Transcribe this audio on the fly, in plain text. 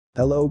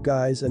Hello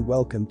guys and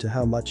welcome to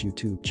How Much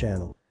YouTube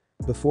channel.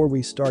 Before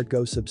we start,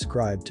 go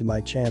subscribe to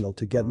my channel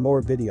to get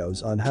more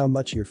videos on how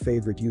much your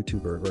favorite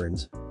YouTuber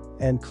earns.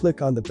 And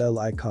click on the bell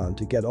icon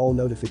to get all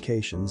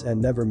notifications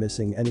and never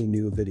missing any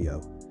new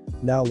video.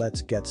 Now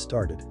let's get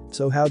started.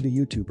 So how do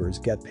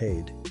YouTubers get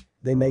paid?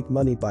 They make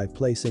money by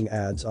placing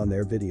ads on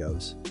their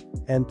videos.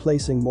 And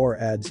placing more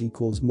ads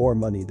equals more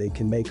money they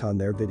can make on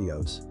their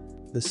videos.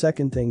 The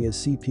second thing is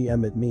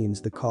CPM, it means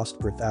the cost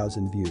per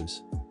thousand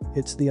views.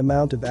 It's the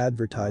amount of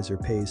advertiser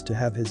pays to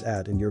have his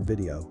ad in your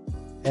video.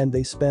 And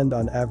they spend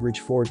on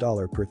average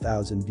 $4 per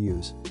thousand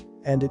views.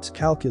 And it's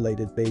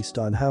calculated based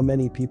on how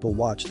many people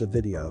watch the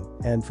video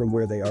and from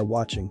where they are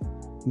watching.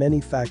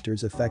 Many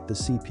factors affect the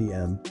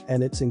CPM,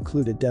 and it's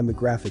included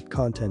demographic,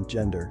 content,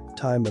 gender,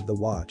 time of the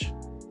watch.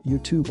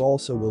 YouTube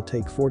also will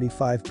take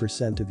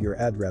 45% of your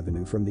ad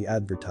revenue from the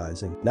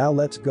advertising. Now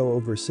let's go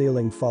over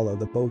sailing. Follow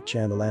the boat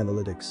channel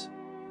analytics.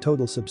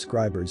 Total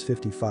subscribers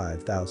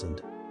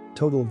 55,000.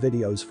 Total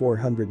videos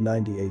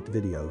 498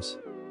 videos.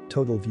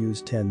 Total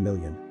views 10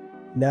 million.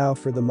 Now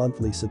for the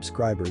monthly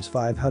subscribers,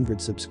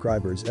 500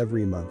 subscribers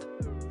every month.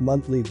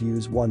 Monthly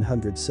views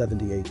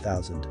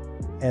 178,000.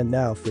 And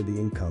now for the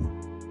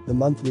income. The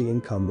monthly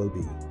income will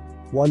be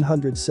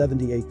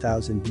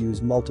 178,000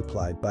 views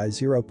multiplied by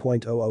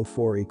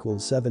 0.004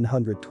 equals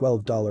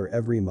 $712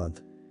 every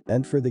month.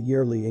 And for the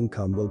yearly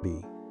income will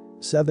be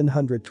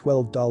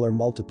 $712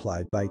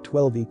 multiplied by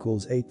 12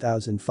 equals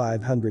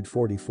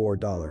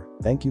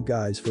 $8,544. Thank you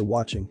guys for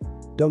watching.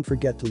 Don't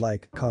forget to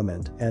like,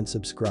 comment, and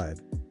subscribe.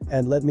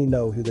 And let me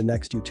know who the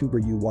next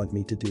YouTuber you want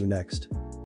me to do next.